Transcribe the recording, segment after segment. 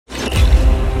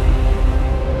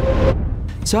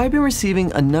So I've been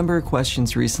receiving a number of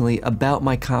questions recently about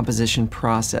my composition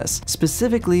process,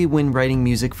 specifically when writing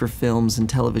music for films and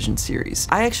television series.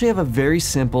 I actually have a very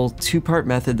simple two-part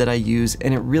method that I use,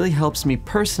 and it really helps me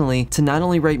personally to not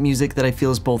only write music that I feel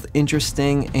is both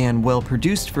interesting and well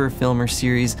produced for a film or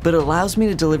series, but it allows me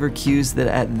to deliver cues that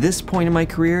at this point in my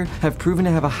career have proven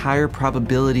to have a higher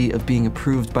probability of being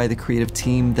approved by the creative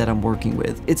team that I'm working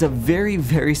with. It's a very,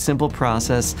 very simple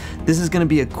process. This is going to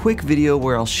be a quick video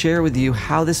where I'll share with you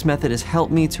how this method has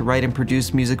helped me to write and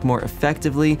produce music more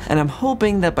effectively, and I'm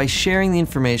hoping that by sharing the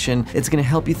information, it's going to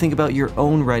help you think about your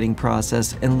own writing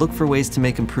process and look for ways to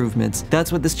make improvements.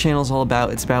 That's what this channel is all about.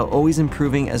 It's about always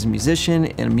improving as a musician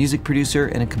and a music producer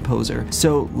and a composer.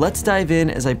 So let's dive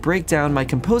in as I break down my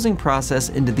composing process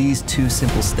into these two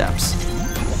simple steps.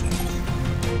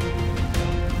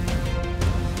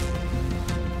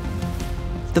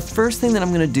 The first thing that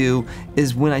I'm gonna do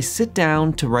is when I sit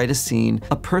down to write a scene,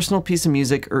 a personal piece of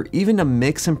music, or even to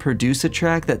mix and produce a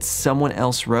track that someone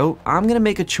else wrote, I'm gonna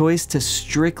make a choice to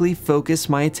strictly focus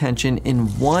my attention in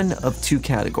one of two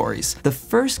categories. The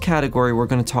first category we're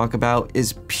gonna talk about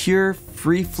is pure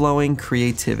free-flowing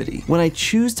creativity. When I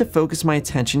choose to focus my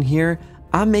attention here,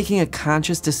 I'm making a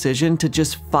conscious decision to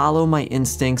just follow my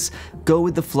instincts, go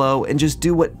with the flow, and just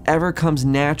do whatever comes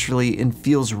naturally and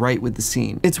feels right with the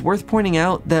scene. It's worth pointing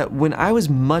out that when I was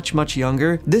much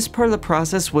younger, this part of the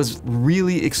process was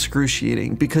really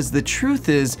excruciating because the truth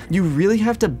is, you really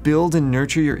have to build and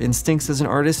nurture your instincts as an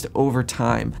artist over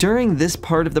time. During this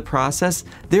part of the process,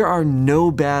 there are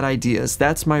no bad ideas.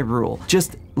 That's my rule.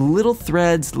 Just little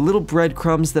threads, little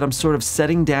breadcrumbs that I'm sort of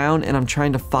setting down and I'm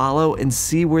trying to follow and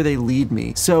see where they lead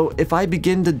me. So if I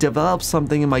begin to develop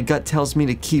something and my gut tells me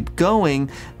to keep going,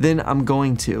 then I'm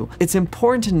going to. It's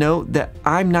important to note that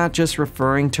I'm not just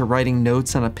referring to writing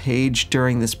notes on a page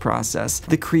during this process.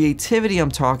 The creativity I'm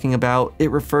talking about,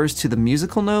 it refers to the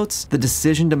musical notes, the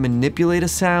decision to manipulate a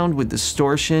sound with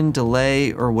distortion,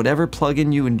 delay, or whatever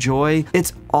plugin you enjoy.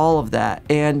 It's all of that,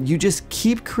 and you just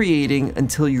keep creating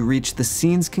until you reach the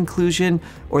scene's conclusion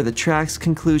or the track's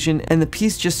conclusion, and the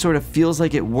piece just sort of feels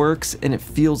like it works and it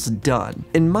feels done.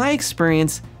 In my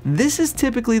experience, this is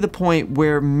typically the point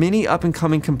where many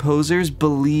up-and-coming composers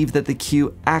believe that the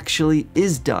cue actually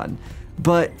is done.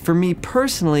 But for me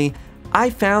personally, I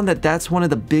found that that's one of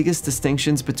the biggest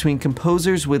distinctions between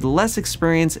composers with less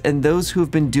experience and those who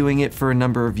have been doing it for a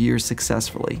number of years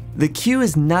successfully. The cue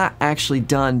is not actually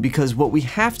done because what we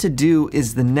have to do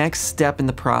is the next step in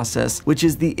the process, which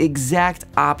is the exact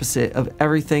opposite of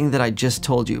everything that I just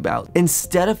told you about.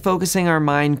 Instead of focusing our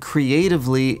mind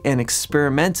creatively and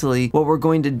experimentally, what we're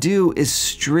going to do is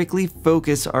strictly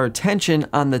focus our attention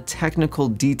on the technical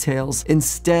details.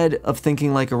 Instead of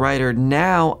thinking like a writer,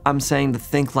 now I'm saying to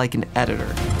think like an editor.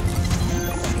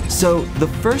 So the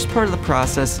first part of the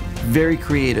process, very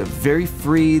creative, very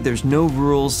free, there's no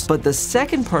rules. But the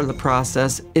second part of the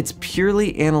process, it's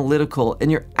purely analytical, and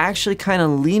you're actually kind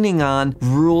of leaning on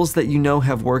rules that you know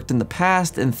have worked in the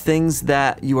past and things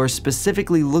that you are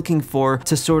specifically looking for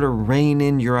to sort of rein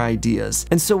in your ideas.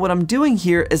 And so what I'm doing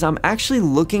here is I'm actually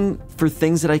looking for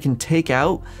things that I can take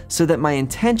out so that my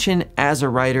intention as a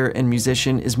writer and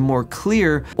musician is more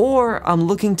clear, or I'm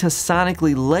looking to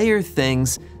sonically layer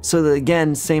things so that,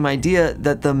 again, same idea,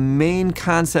 that the main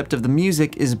concept of the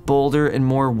music is bolder and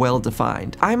more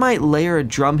well-defined. I might layer a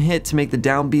drum hit to make the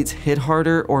downbeats hit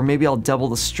harder, or maybe I'll double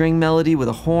the string melody with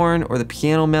a horn or the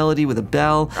piano melody with a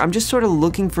bell. I'm just sort of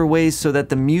looking for ways so that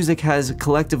the music has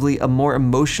collectively a more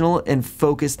emotional and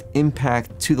focused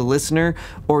impact to the listener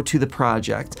or to the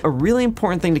project. A really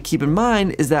important thing to keep in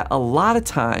mind is that a lot of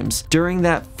times during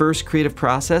that first creative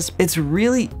process, it's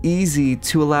really easy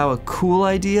to allow a cool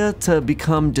idea to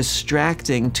become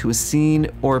distracting to a scene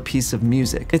or a piece of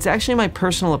music. It's actually my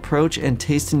personal approach and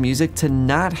taste in music to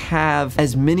not have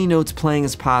as many notes playing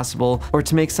as possible, or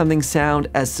to make something sound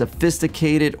as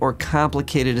sophisticated or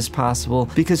complicated as possible,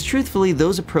 because truthfully,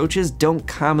 those approaches don't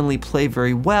commonly play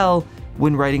very well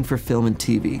when writing for film and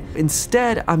TV.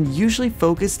 Instead, I'm usually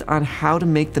focused on how to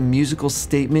make the musical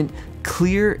statement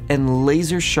clear and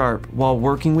laser sharp while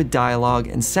working with dialogue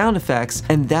and sound effects,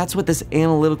 and that's what this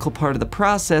analytical part of the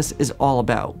process is all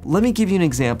about. Let me give you an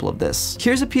example of this.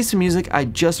 Here's a piece of music I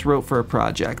just wrote for a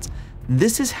project.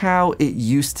 This is how it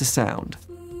used to sound.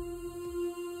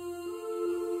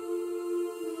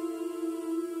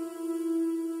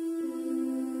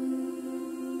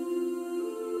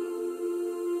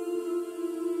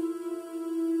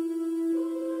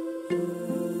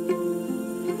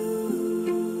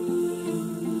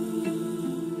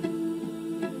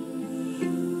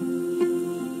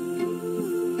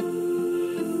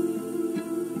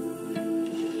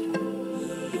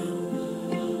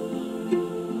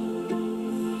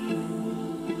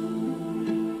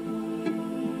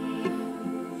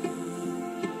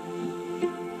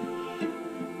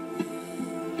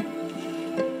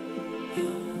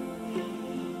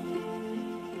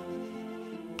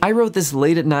 I wrote this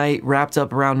late at night, wrapped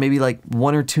up around maybe like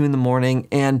 1 or 2 in the morning,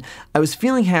 and I was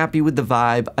feeling happy with the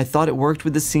vibe. I thought it worked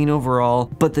with the scene overall,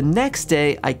 but the next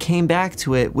day I came back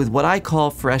to it with what I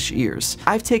call fresh ears.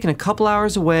 I've taken a couple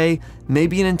hours away,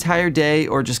 maybe an entire day,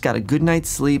 or just got a good night's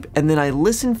sleep, and then I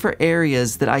listen for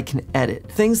areas that I can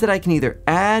edit. Things that I can either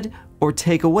add or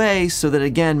take away so that,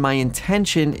 again, my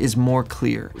intention is more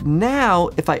clear.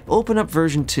 Now, if I open up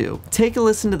version 2, take a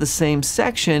listen to the same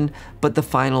section, but the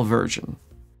final version.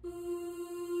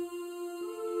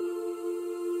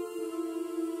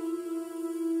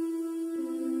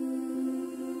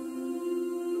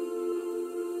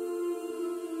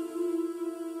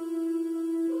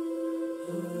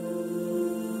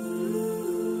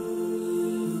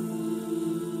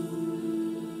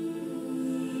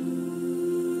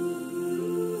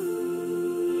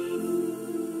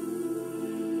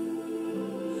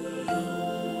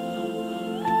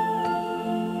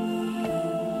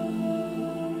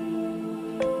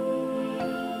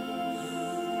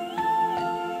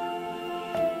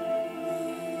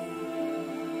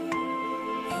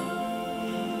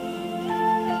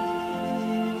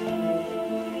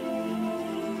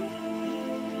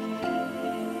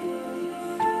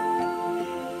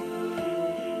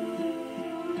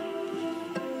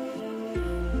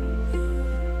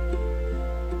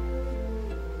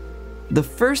 The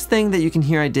first thing that you can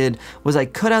hear I did was I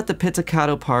cut out the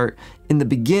pizzicato part in the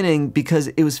beginning because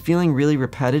it was feeling really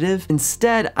repetitive.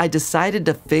 Instead, I decided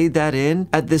to fade that in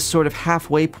at this sort of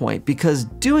halfway point because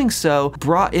doing so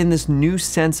brought in this new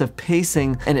sense of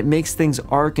pacing, and it makes things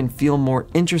arc and feel more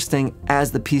interesting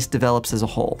as the piece develops as a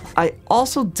whole. I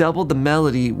also doubled the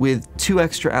melody with 2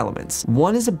 extra elements.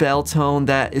 One is a bell tone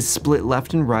that is split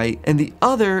left and right, and the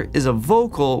other is a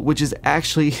vocal, which is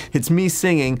actually, it's me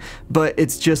singing, but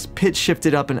it's just pitch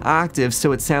shifted up an octave,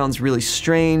 so it sounds really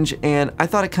strange, and I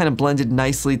thought it kind of blended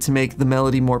nicely to make the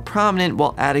melody more prominent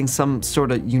while adding some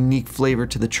sort of unique flavor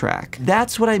to the track.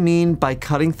 That's what I mean by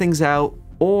cutting things out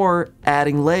or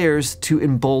adding layers to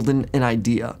embolden an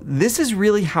idea. This is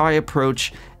really how I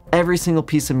approach every single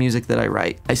piece of music that I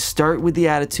write. I start with the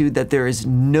attitude that there is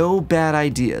no bad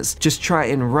ideas. Just try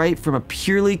and write from a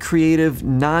purely creative,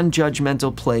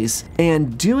 non-judgmental place,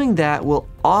 and doing that will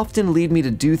often lead me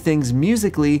to do things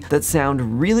musically that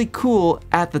sound really cool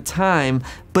at the time,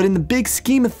 but in the big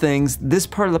scheme of things, this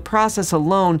part of the process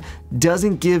alone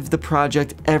doesn't give the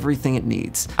project everything it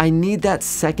needs. I need that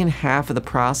second half of the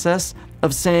process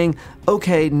of saying,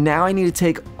 okay, now I need to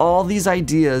take all these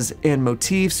ideas and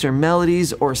motifs or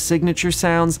melodies or signature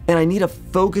sounds, and I need to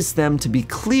focus them to be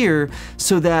clear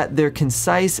so that they're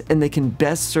concise and they can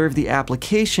best serve the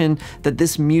application that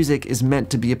this music is meant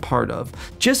to be a part of.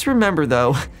 Just remember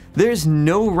though, there's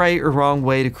no right or wrong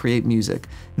way to create music.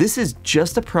 This is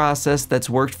just a process that's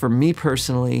worked for me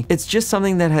personally. It's just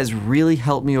something that has really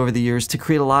helped me over the years to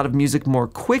create a lot of music more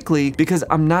quickly because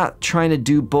I'm not trying to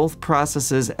do both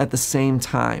processes at the same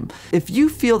time. If you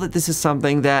feel that this is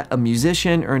something that a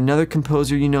musician or another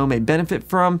composer you know may benefit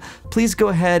from, please go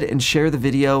ahead and share the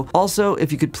video. Also,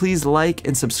 if you could please like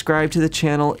and subscribe to the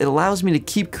channel, it allows me to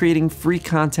keep creating free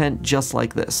content just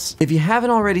like this. If you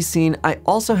haven't already seen, I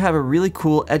also have a really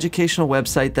cool educational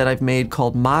website that I've made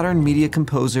called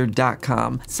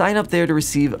modernmediacomposer.com. Sign up there to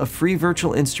receive a free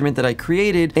virtual instrument that I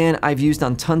created and I've used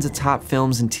on tons of top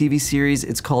films and TV series.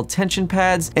 It's called Tension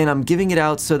Pads, and I'm giving it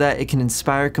out so that it can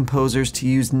inspire composers to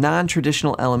use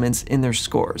non-traditional elements in their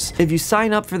scores. If you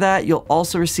sign up for that, you'll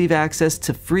also receive access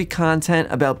to free content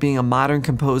about being a modern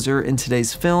composer in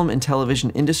today's film and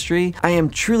television industry. I am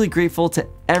truly grateful to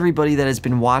everybody that has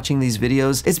been watching these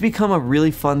videos. It's become a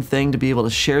really fun thing to be able to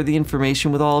share the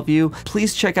information with all of you.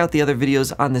 Please check out the other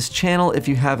videos on this channel if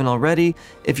you haven't already.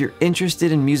 If you're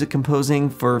interested in music composing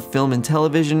for film and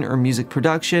television or music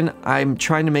production, I'm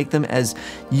trying to make them as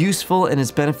useful and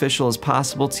as beneficial as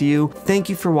possible to you. Thank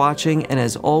you for watching, and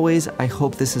as always, I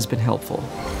hope this has been helpful.